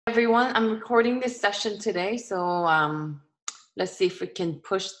Everyone, I'm recording this session today, so let's see if we can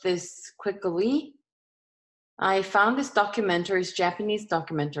push this quickly. I found this documentary, it's a Japanese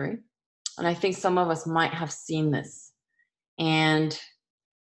documentary, and I think some of us might have seen this. And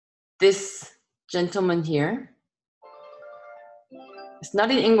this gentleman here, it's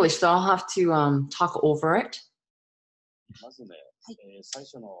not in English, so I'll have to talk over it.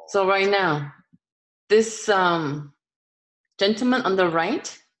 So right now, this gentleman on the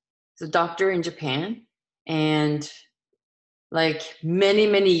right, a doctor in Japan, and like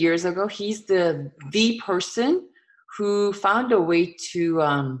many years ago, he's the person who found a way to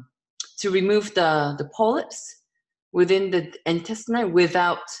remove the polyps within the intestine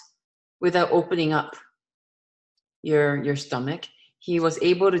without opening up your stomach. He was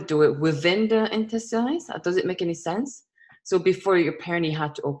able to do it within the intestines. Does it make any sense? So before, apparently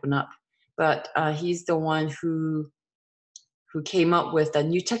had to open up, but he's the one who came up with a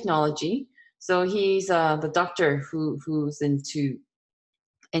new technology. So he's the doctor who's into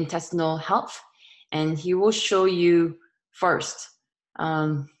intestinal health, and he will show you first.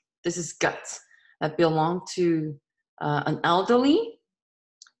 This is guts that belong to an elderly,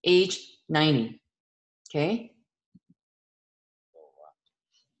 age 90. Okay.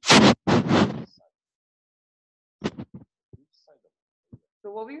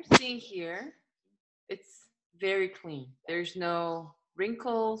 So what we're seeing here, it's very clean. There's no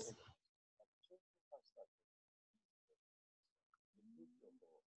wrinkles.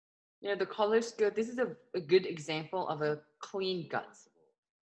 Yeah, the color's good. This is a good example of a clean gut.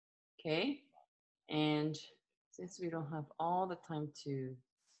 Okay, and since we don't have all the time to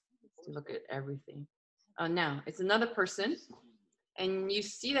look at everything, now it's another person, and you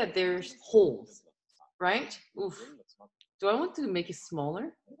see that there's holes, right? Oof. Do I want to make it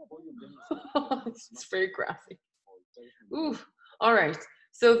smaller? It's very graphic. Ooh, all right.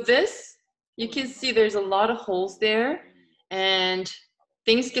 So this, you can see there's a lot of holes there, and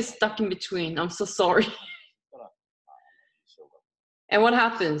things get stuck in between. I'm so sorry. And what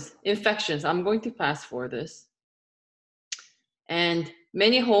happens? Infections. I'm going to fast forward this. And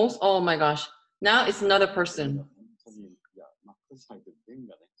many holes. Oh my gosh. Now it's another person.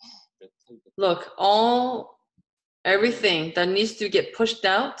 Look, everything that needs to get pushed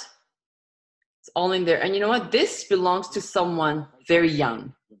out, it's all in there. And you know what? This belongs to someone very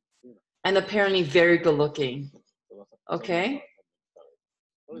young and apparently very good looking. Okay?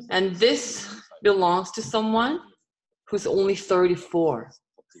 And this belongs to someone who's only 34.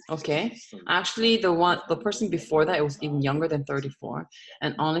 Okay? Actually, the person before that, it was even younger than 34.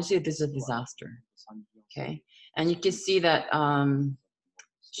 And honestly, this is a disaster. Okay? And you can see that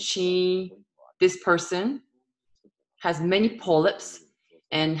this person has many polyps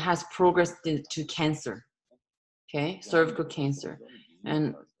and has progressed into cancer, okay, cervical cancer.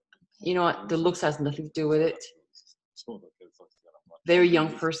 And you know what, the looks has nothing to do with it. Very young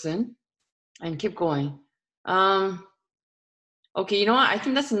person, and keep going. Okay, you know what, I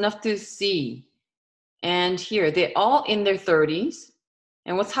think that's enough to see. And here, they're all in their 30s.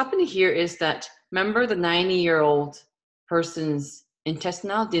 And what's happening here is that, remember the 90-year-old person's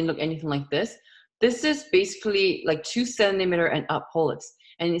intestinal didn't look anything like this. This is basically like 2 centimeter and up polyps,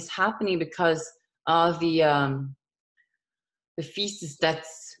 and it's happening because of the feces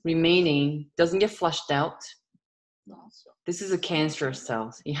that's remaining doesn't get flushed out. This is a cancerous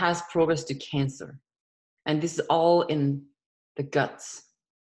cell. It has progressed to cancer, and this is all in the guts.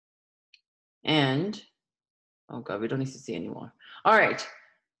 And oh god, we don't need to see anymore. All right,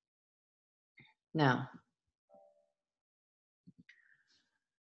 now.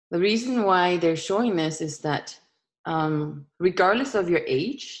 The reason why they're showing this is that regardless of your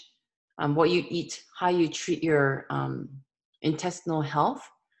age, what you eat, how you treat your intestinal health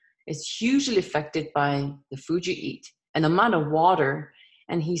is hugely affected by the food you eat and the amount of water.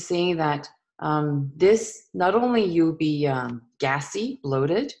 And he's saying that this, not only you'll be gassy,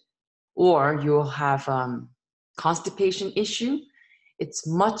 bloated, or you'll have constipation issue, it's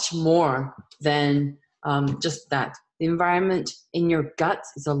much more than just that. The environment in your gut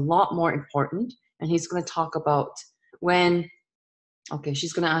is a lot more important, and he's going to talk about when. Okay,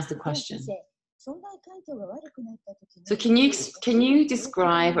 she's going to ask the question. So can you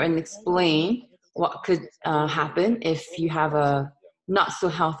describe and explain what could happen if you have a not so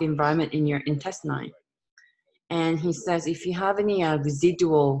healthy environment in your intestine? And he says if you have any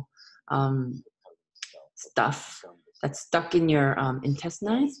residual stuff that's stuck in your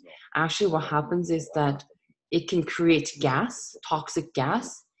intestines, actually what happens is that it can create gas, toxic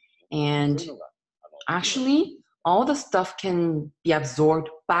gas, and actually all the stuff can be absorbed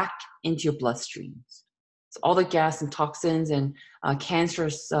back into your bloodstream. So all the gas and toxins and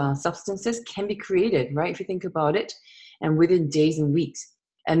cancerous substances can be created, right? If you think about it, and within days and weeks.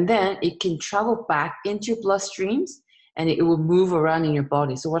 And then it can travel back into your bloodstreams and it will move around in your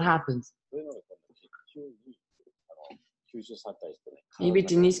body. So what happens? Maybe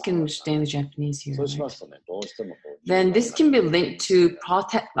Denise can understand the Japanese here. Right? Then this can be linked to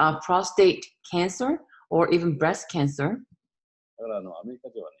prostate cancer or even breast cancer.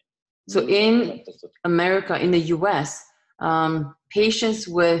 So in America, in the US, patients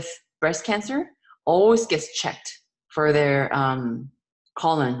with breast cancer always gets checked for their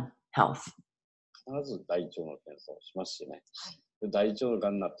colon health.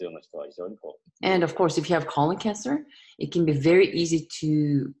 And of course, if you have colon cancer, it can be very easy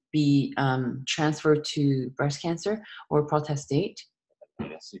to be transferred to breast cancer or prostate.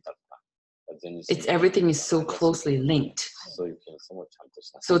 Everything is so closely linked.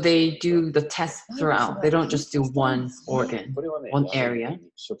 So they do the test throughout. They don't just do one organ, one area.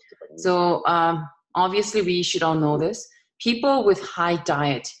 So obviously we should all know this. People with high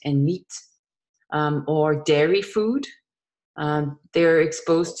diet and meat or dairy food, they're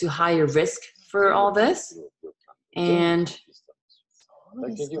exposed to higher risk for all this. And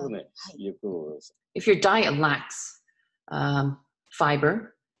if your diet lacks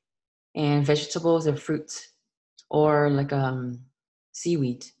fiber and vegetables and fruits or like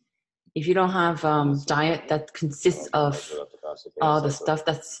seaweed, if you don't have diet that consists of all the stuff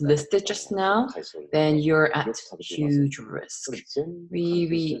that's listed just now, then you're at huge risk.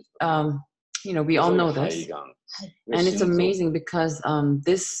 We all know this, and it's amazing because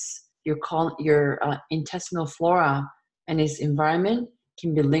your intestinal flora and its environment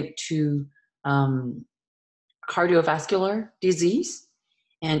can be linked to cardiovascular disease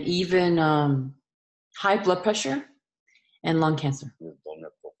and even high blood pressure and lung cancer.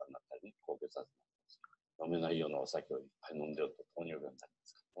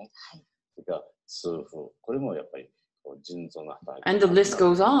 And the list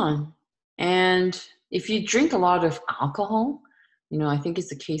goes on. And if you drink a lot of alcohol, I think it's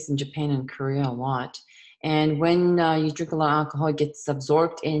the case in Japan and Korea a lot. And when you drink a lot of alcohol, it gets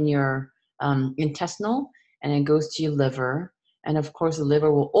absorbed in your intestinal and it goes to your liver. And of course, the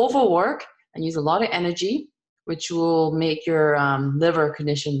liver will overwork and use a lot of energy, which will make your liver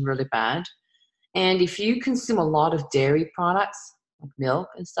condition really bad. And if you consume a lot of dairy products, like milk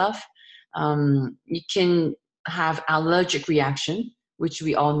and stuff, you can have allergic reaction, which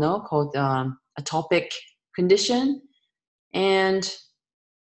we all know, called atopic condition. And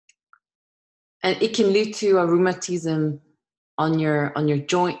it can lead to a rheumatism on your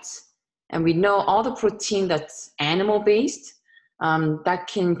joints. And we know all the protein that's animal-based, that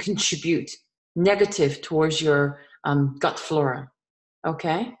can contribute negative towards your gut flora,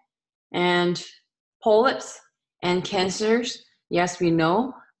 okay? And polyps and cancers, yes, we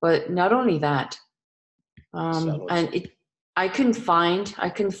know, but not only that. I couldn't find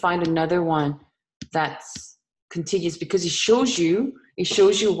another one that's contiguous because it shows you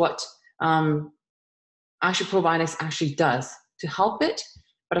what probiotics actually does to help it.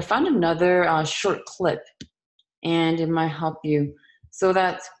 But I found another short clip, and it might help you, so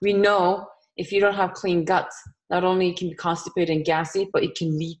that we know if you don't have clean guts, not only can be constipated and gassy, but it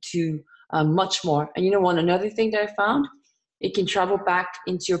can lead to much more. And another thing that I found, it can travel back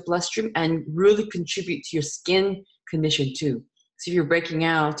into your bloodstream and really contribute to your skin condition too. So if you're breaking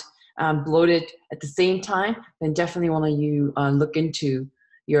out, bloated at the same time, then definitely want to look into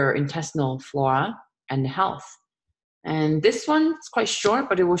your intestinal flora and health. And this one is quite short,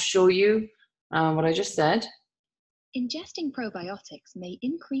 but it will show you what I just said. Ingesting probiotics may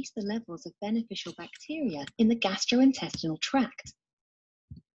increase the levels of beneficial bacteria in the gastrointestinal tract.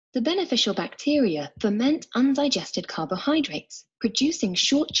 The beneficial bacteria ferment undigested carbohydrates, producing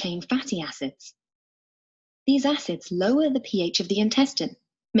short-chain fatty acids. These acids lower the pH of the intestine,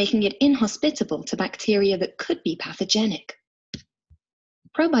 making it inhospitable to bacteria that could be pathogenic.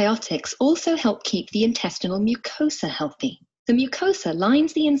 Probiotics also help keep the intestinal mucosa healthy. The mucosa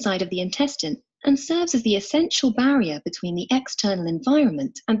lines the inside of the intestine and serves as the essential barrier between the external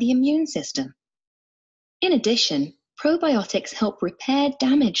environment and the immune system. In addition, probiotics help repair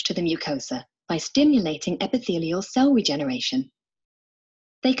damage to the mucosa by stimulating epithelial cell regeneration.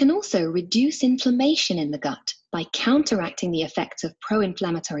 They can also reduce inflammation in the gut by counteracting the effects of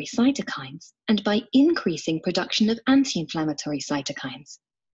pro-inflammatory cytokines and by increasing production of anti-inflammatory cytokines.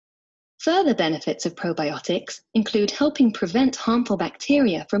 Further benefits of probiotics include helping prevent harmful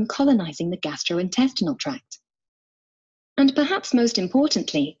bacteria from colonizing the gastrointestinal tract. And perhaps most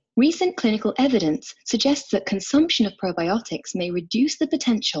importantly, recent clinical evidence suggests that consumption of probiotics may reduce the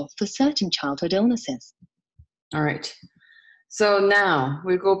potential for certain childhood illnesses. All right. So now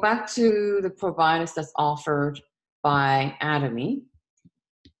we go back to the probiotics that's offered by Atomy.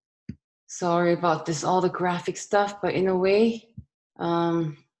 Sorry about this, all the graphic stuff, but in a way,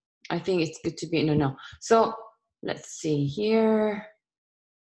 I think it's good to be in the know. So let's see here.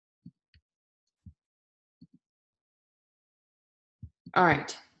 All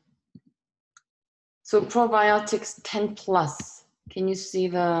right. So probiotics 10 plus. Can you see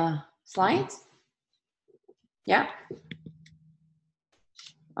the slides? Yeah.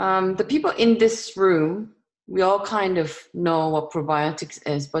 The people in this room, we all kind of know what probiotics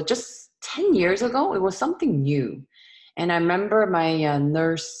is, but just 10 years ago, it was something new. And I remember my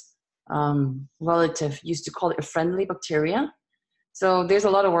nurse relative used to call it a friendly bacteria. So there's a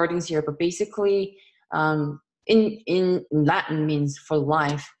lot of wordings here, but basically in Latin means for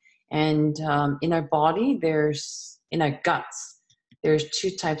life. And in our body, in our guts, there's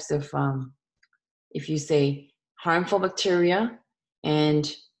two types of, if you say harmful bacteria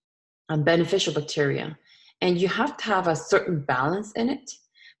and beneficial bacteria. And you have to have a certain balance in it.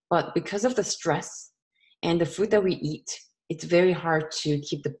 But because of the stress and the food that we eat, it's very hard to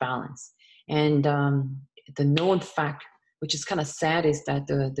keep the balance. And the known fact, which is kind of sad, is that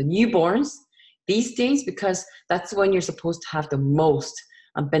the newborns these days, because that's when you're supposed to have the most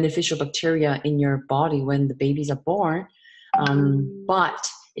beneficial bacteria in your body when the babies are born. But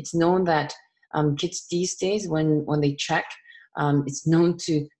it's known that kids these days, when they check, it's known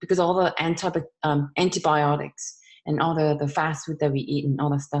to, because all the antibiotics and all the fast food that we eat and all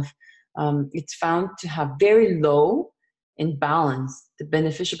that stuff, it's found to have very low in balance the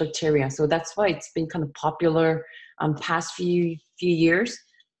beneficial bacteria. So that's why it's been kind of popular past few years.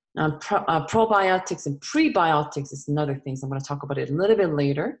 Probiotics and prebiotics is another thing, so I'm going to talk about it a little bit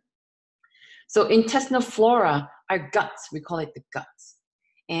later. So intestinal flora, our guts, we call it the guts.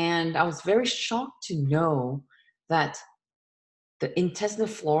 And I was very shocked to know that the intestinal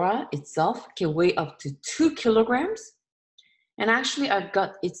flora itself can weigh up to 2 kilograms. And actually our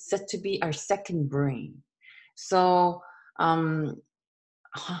gut is said to be our second brain. So that's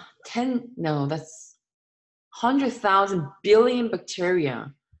 100,000 billion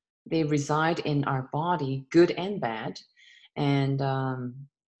bacteria. They reside in our body, good and bad. And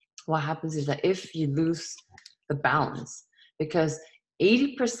what happens is that if you lose the balance, because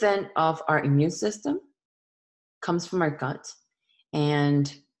 80% of our immune system comes from our gut.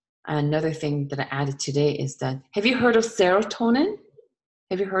 And another thing that I added today is that, have you heard of serotonin?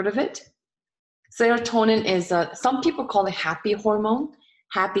 Have you heard of it? Serotonin is, some people call it happy hormone,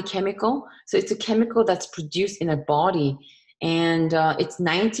 happy chemical. So it's a chemical that's produced in our body. And it's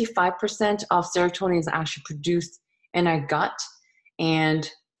 95% of serotonin is actually produced in our gut. And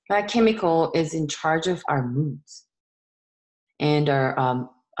that chemical is in charge of our moods and our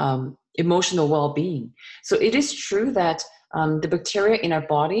emotional well-being. So it is true that the bacteria in our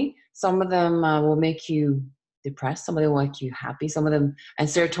body, some of them will make you depressed, some of them will make you happy, some of them, and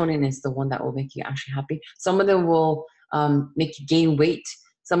serotonin is the one that will make you actually happy. Some of them will make you gain weight.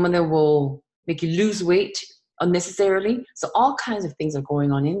 Some of them will make you lose weight unnecessarily. So all kinds of things are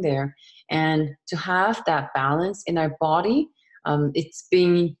going on in there. And to have that balance in our body, it's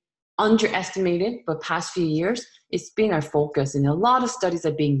been underestimated, but past few years, it's been our focus, and a lot of studies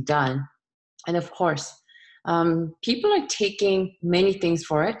are being done. And of course, people are taking many things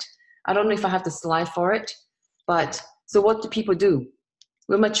for it. I don't know if I have the slide for it, but so what do people do?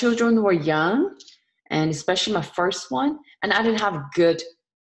 When my children were young, and especially my first one, and I didn't have good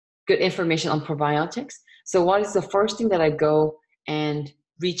information on probiotics. So what is the first thing that I go and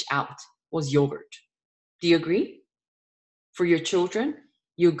reach out was yogurt. Do you agree? For your children,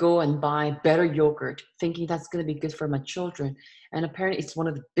 you go and buy better yogurt, thinking that's going to be good for my children. And apparently it's one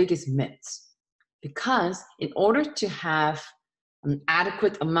of the biggest myths. Because in order to have an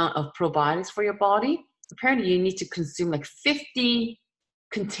adequate amount of probiotics for your body, apparently you need to consume like 50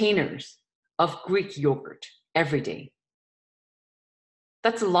 containers of Greek yogurt every day.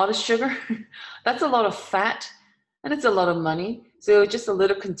 That's a lot of sugar. That's a lot of fat. And it's a lot of money. So just a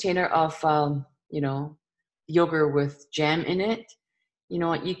little container of, yogurt with jam in it. You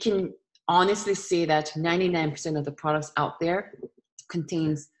know, you can honestly say that 99% of the products out there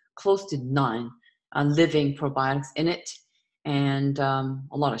contains close to none living probiotics in it, and a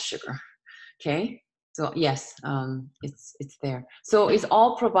lot of sugar. Okay, so yes, it's there. So is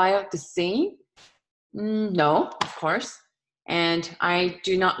all probiotic the same? No, of course. And I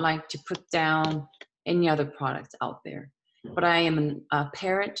do not like to put down any other products out there. But I am a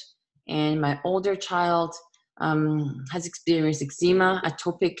parent, and my older child has experienced eczema,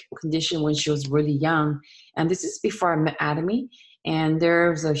 atopic condition when she was really young. And this is before I met Atomy. And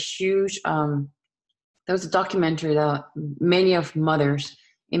there's a huge There was a documentary that many of mothers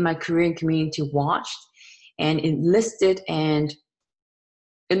in my Korean community watched, and it listed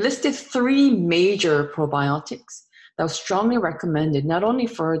 3 major probiotics that was strongly recommended, not only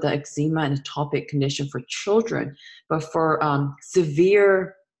for the eczema and atopic condition for children, but for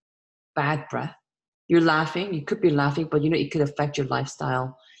severe bad breath. You're laughing, you could be laughing, but it could affect your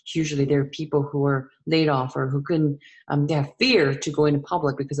lifestyle. Usually there are people who are laid off or who couldn't, they have fear to go into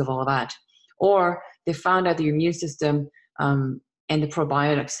public because of all of that. Or they found out the immune system and the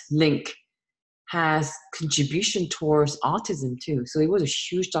probiotics link has contribution towards autism too. So it was a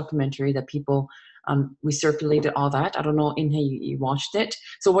huge documentary that people, we circulated all that. I don't know, Inhe, you watched it.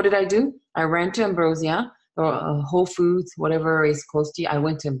 So what did I do? I ran to Ambrosia or Whole Foods, whatever is close to you. I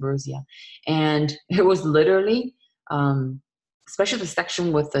went to Ambrosia, and it was literally, especially the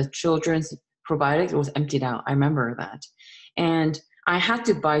section with the children's probiotics, it was emptied out. I remember that. And I had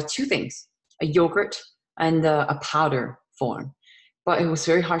to buy 2 things, a yogurt and a powder form. But it was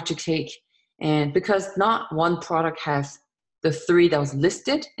very hard to take. And because not one product has the 3 that was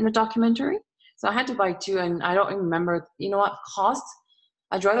listed in the documentary. So I had to buy 2, and I don't remember, cost.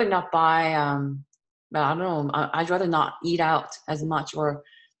 I'd rather not buy, I don't know, I'd rather not eat out as much or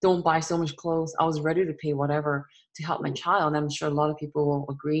don't buy so much clothes. I was ready to pay whatever to help my child. And I'm sure a lot of people will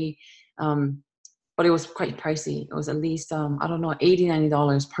agree. But it was quite pricey. It was at least, I don't know, $80,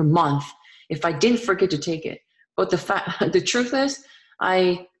 $90 per month if I didn't forget to take it. But the truth is,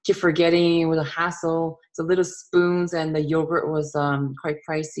 I keep forgetting. It was a hassle. It's a little spoons, and the yogurt was quite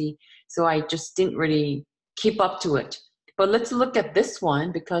pricey. So I just didn't really keep up to it. But let's look at this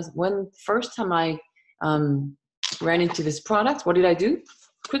one, because when first time I ran into this product, what did I do?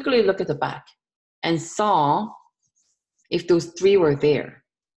 Quickly look at the back and saw if those 3 were there.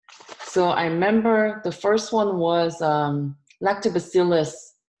 So I remember the first one was Lactobacillus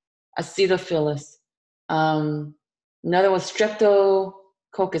acidophilus. Another was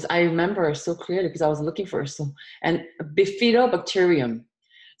Streptococcus. I remember so clearly because I was looking for it. And Bifidobacterium.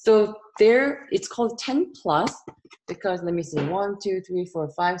 So there, it's called 10 plus because let me see, 1, 2, 3, 4,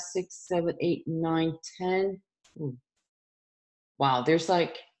 5, 6, 7, 8, 9, 10. Ooh. Wow, there's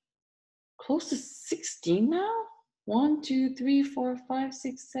like close to 16 now. 1, 2, 3, 4, 5,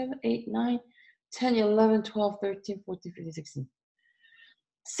 6, 7, 8, 9, 10, 11, 12, 13, 14, 15, 16.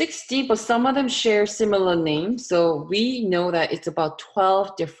 16, but some of them share similar names. So we know that it's about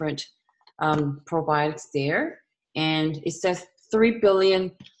 12 different probiotics there. And it says 3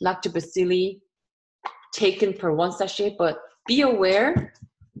 billion lactobacilli taken per 1 sachet, but be aware,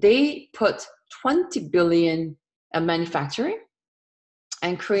 they put 20 billion manufacturing.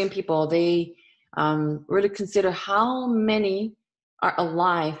 And Korean people, they really consider how many are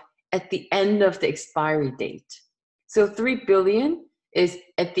alive at the end of the expiry date. So 3 billion is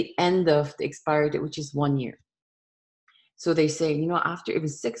at the end of the expiry date, which is 1 year. So they say, after even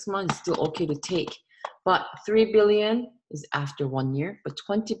 6 months, still okay to take. But 3 billion is after 1 year, but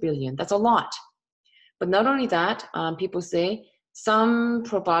 20 billion, that's a lot. But not only that, people say some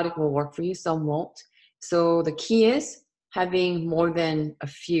probiotic will work for you, some won't. So the key is having more than a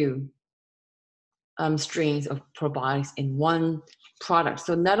few strains of probiotics in one product.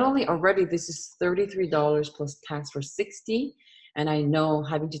 So not only already this is $33 plus tax for 60, and I know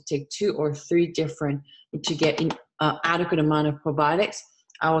having to take 2 or 3 different to get an adequate amount of probiotics,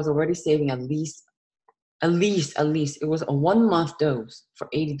 I was already saving at least, it was a 1 month dose for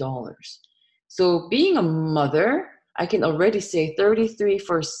 $80. So being a mother, I can already save $33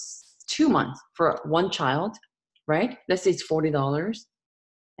 for 2 months for 1 child, right? Let's say it's $40,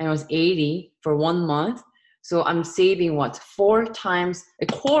 and it was $80 for 1 month. So I'm saving 4 times a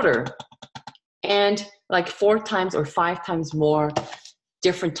quarter, and like 4 times or 5 times more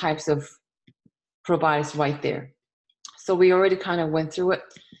different types of probiotics right there. So we already kind of went through it.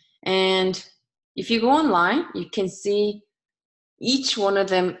 And if you go online, you can see each one of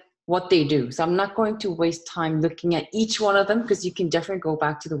them, what they do. So I'm not going to waste time looking at each one of them because you can definitely go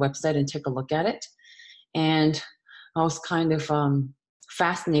back to the website and take a look at it. And I was kind of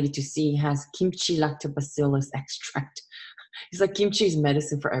fascinated to see it has kimchi lactobacillus extract. It's like kimchi is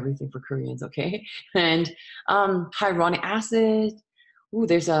medicine for everything for Koreans, okay? And hyaluronic acid. Ooh,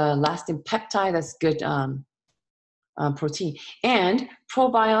 there's a elastin peptide that's good protein. And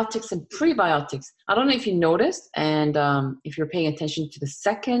probiotics and prebiotics. I don't know if you noticed, and if you're paying attention to the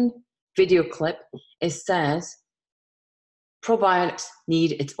second video clip, it says probiotics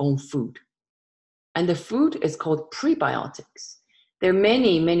need its own food. And the food is called prebiotics. There are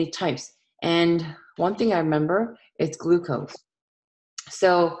many, many types. And one thing I remember is glucose.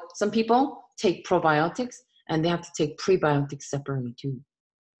 So some people take probiotics and they have to take prebiotics separately too,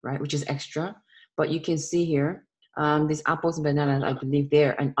 right? Which is extra. but you can see here, these apples and bananas, I believe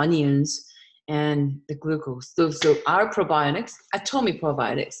there, and onions, and the glucose. So our probiotics, Atomy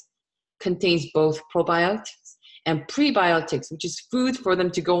Probiotics, contains both probiotics and prebiotics, which is food for them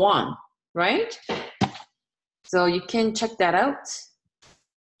to go on, right? So you can check that out.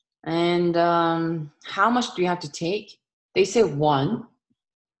 And how much do you have to take? They say 1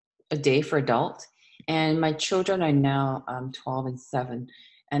 a day for adults. And my children are now 12 and 7,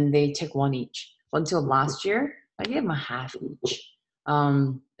 and they take 1 each. Until last year, I gave them a half each.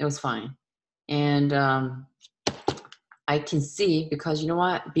 It was fine. And I can see, because you know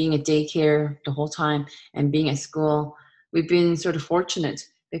what, being at daycare the whole time and being at school, we've been sort of fortunate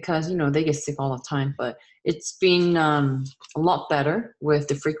because, you know, they get sick all the time, but it's been a lot better with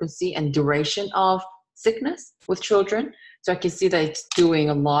the frequency and duration of sickness with children. So I can see that it's doing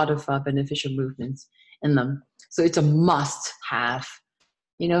a lot of beneficial movements in them. So it's a must have.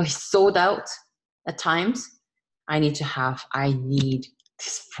 You know, he's sold out at times. I need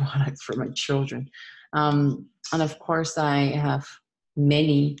this product for my children. And of course, I have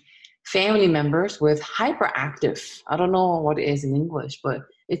many family members with hyperactive. I don't know what it is in English, but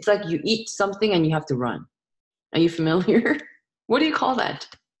it's like you eat something and you have to run. Are you familiar? What do you call that?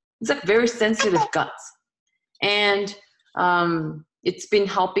 It's like very sensitive guts. And it's been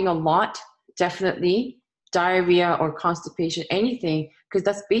helping a lot, definitely. Diarrhea or constipation, anything, because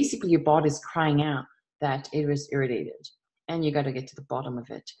that's basically your body's crying out that it was irritated. And you got to get to the bottom of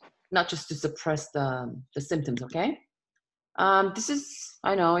it, not just to suppress the symptoms, okay? This is,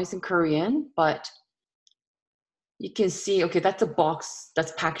 I know it's in Korean, but you can see, okay, that's a box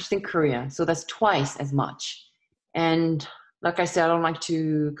that's packaged in Korea. So that's twice as much. And like I said, I don't like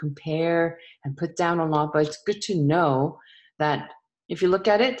to compare and put down a lot, but it's good to know that if you look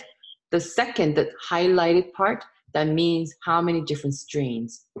at it, the second, the highlighted part, that means how many different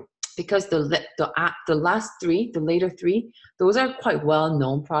strains. Because the last 3, the later 3, those are quite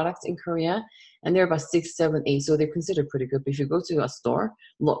well-known products in Korea, and they're about 6, 7, 8, so they're considered pretty good. But if you go to a store,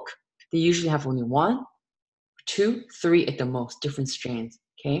 look, they usually have only 1, 2, 3 at the most, different strains,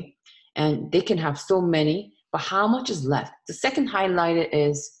 okay? And they can have so many, but how much is left? The second highlighted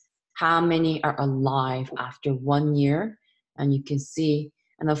is how many are alive after 1 year, and you can see,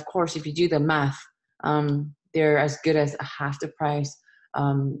 and of course, if you do the math, they're as good as a half the price.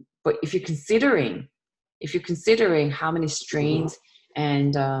 But if you're considering how many strains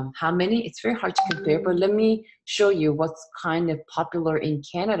and how many, it's very hard to compare. But let me show you what's kind of popular in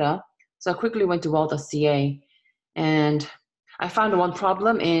Canada. So I quickly went to well.ca, and I found one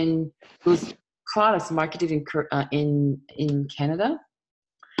problem in those products marketed in Canada.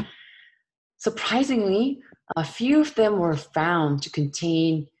 Surprisingly, a few of them were found to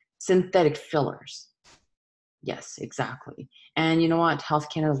contain synthetic fillers. Yes, exactly. And you know what? Health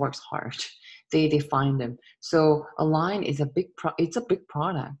Canada works hard. They find them. So Align is a big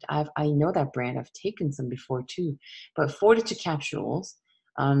product. I know that brand. I've taken some before too. But 42 capsules,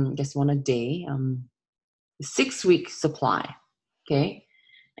 just 1 a day, 6-week supply. Okay,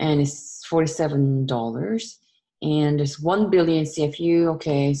 and it's $47. And there's 1 billion CFU.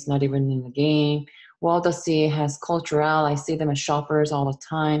 Okay, it's not even in the game. Well.ca has Culturelle. I see them as shoppers all the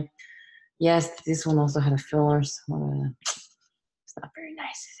time. Yes, this one also had a fillers. It's not very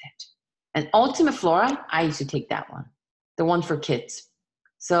nice, is it? And Ultimate Flora, I used to take that one, the one for kids.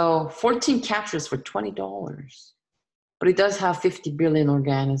 So 14 capsules for $20. But it does have 50 billion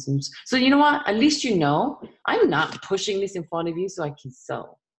organisms. So you know what? At least you know. I'm not pushing this in front of you so I can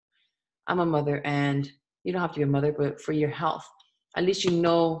sell. I'm a mother, and you don't have to be a mother, but for your health, at least you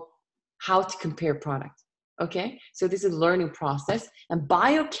know how to compare products. Okay? So this is a learning process. And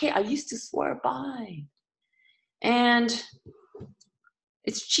buy okay, I used to swear by. And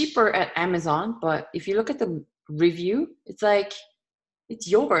it's cheaper at Amazon, but if you look at the review, it's like, it's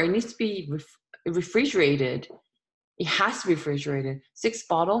yogurt. It needs to be refrigerated. It has to be refrigerated. 6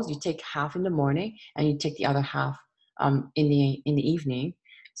 bottles, you take half in the morning, and you take the other half in the evening.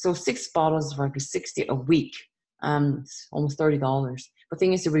 So 6 bottles for like $60 a week. It's almost $30. The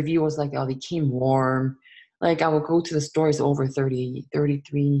thing is, the review was like, oh, they came warm. Like I would go to the store, it's over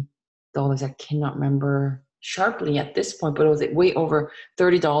 $33. I cannot remember sharply at this point, but it was way over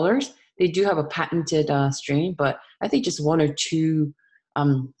 $30. They do have a patented strain, but I think just 1 or 2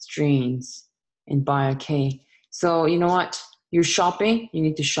 strains in BioK. So you know what? You're shopping, you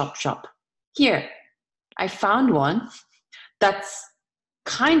need to shop. Here, I found one that's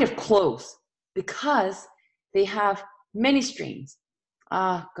kind of close because they have many strains.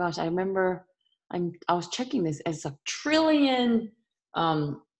 Gosh, I remember I was checking this as a trillion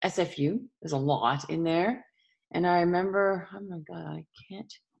SFU. There's a lot in there. And I remember, oh my God, I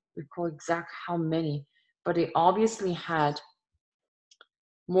can't recall exact how many, but it obviously had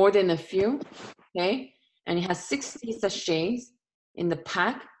more than a few, okay? And it has 60 sachets in the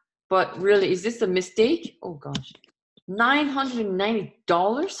pack, but really, is this a mistake? Oh gosh,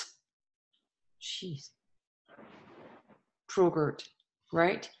 $990? Jeez. Progert,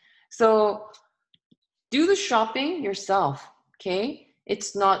 right? So do the shopping yourself, okay?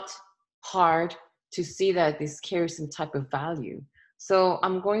 It's not hard to see that this carries some type of value. So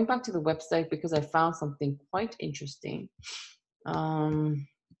I'm going back to the website because I found something quite interesting. Can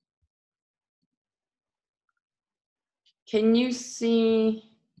you see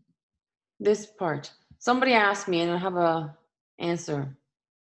this part? Somebody asked me and I have a answer.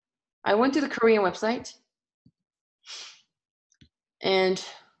 I went to the Korean website, and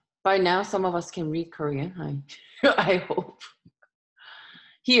by now some of us can read Korean, I hope.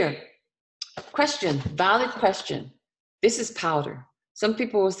 Here, question, valid question. This is powder. Some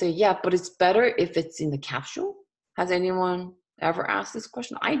people will say, yeah, but it's better if it's in the capsule. Has anyone ever asked this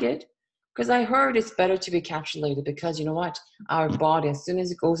question? I did, because I heard it's better to be capsulated because you know what? Our body, as soon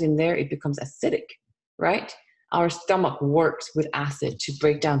as it goes in there, it becomes acidic, right? Our stomach works with acid to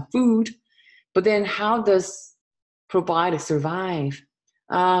break down food. But then how does probiotics survive?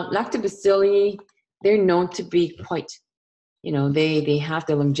 Lactobacilli, they're known to be quite, they have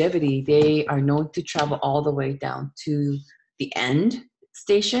the longevity. They are known to travel all the way down to the end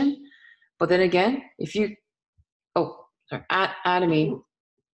station. But then again, if you, Atomy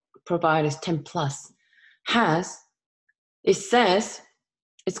Probiotics 10 Plus it says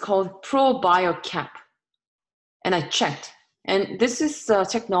it's called ProbioCap. And I checked. And this is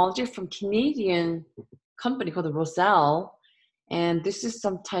technology from Canadian company called the Roselle. And this is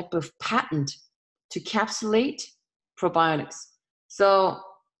some type of patent to capsulate probiotics. So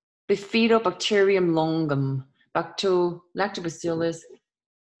Bifidobacterium longum, Lactobacillus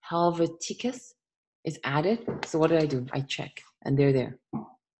helveticus is added. So what did I do? I check, and they're there.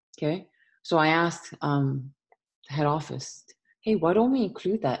 Okay. So I asked the head office, hey, why don't we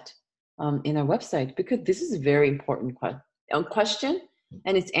include that in our website? Because this is a very important question,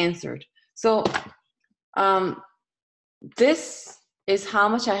 and it's answered. So this is how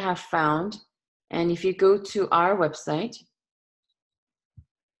much I have found. And if you go to our website,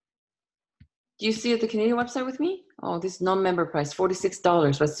 do you see the Canadian website with me? Oh, this non-member price,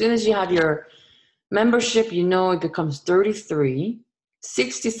 $46. But as soon as you have your membership, it becomes $33,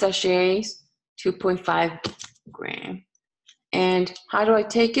 60 sachets, 2.5 gram. And how do I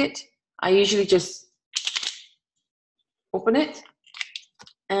take it? I usually just open it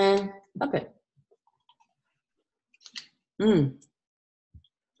and up it.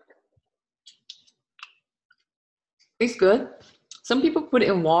 Tastes good. Some people put it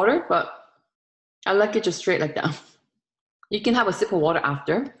in water, but I like it just straight like that. You can have a sip of water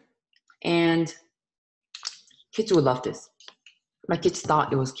after, and kids would love this. My kids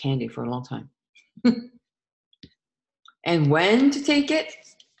thought it was candy for a long time. And when to take it?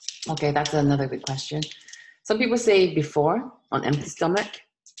 Okay, that's another good question. Some people say before, on empty stomach.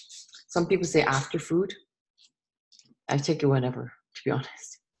 Some people say after food. I take it whenever, to be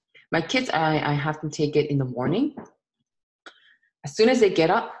honest. My kids, I have them take it in the morning. As soon as they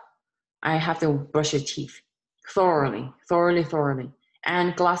get up, I have to brush their teeth thoroughly,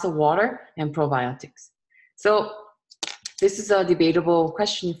 and glass of water and probiotics. So this is a debatable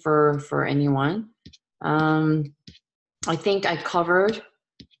question for anyone. I think I covered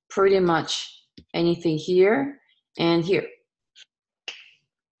pretty much anything here and here.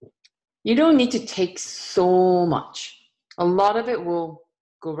 You don't need to take so much. A lot of it will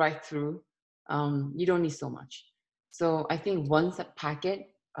go right through. You don't need so much. So I think one packet,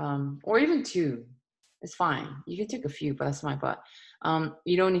 or even two, is fine. You can take a few, but that's fine. But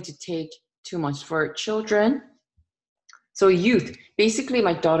you don't need to take too much. For children, so youth, basically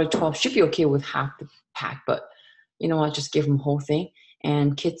my daughter 12 should be okay with half the pack, but I just give them the whole thing.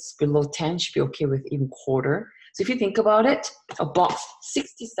 And kids below 10 should be okay with even quarter. So if you think about it, a box,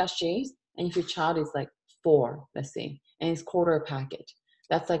 60 sachets, and if your child is like 4, let's say, and it's quarter a packet,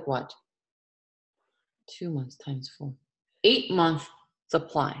 that's like what? 2 months times 4. 8-month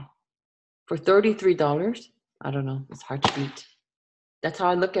supply for $33. I don't know. It's hard to beat. That's how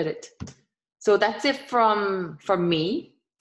I look at it. So that's it from me.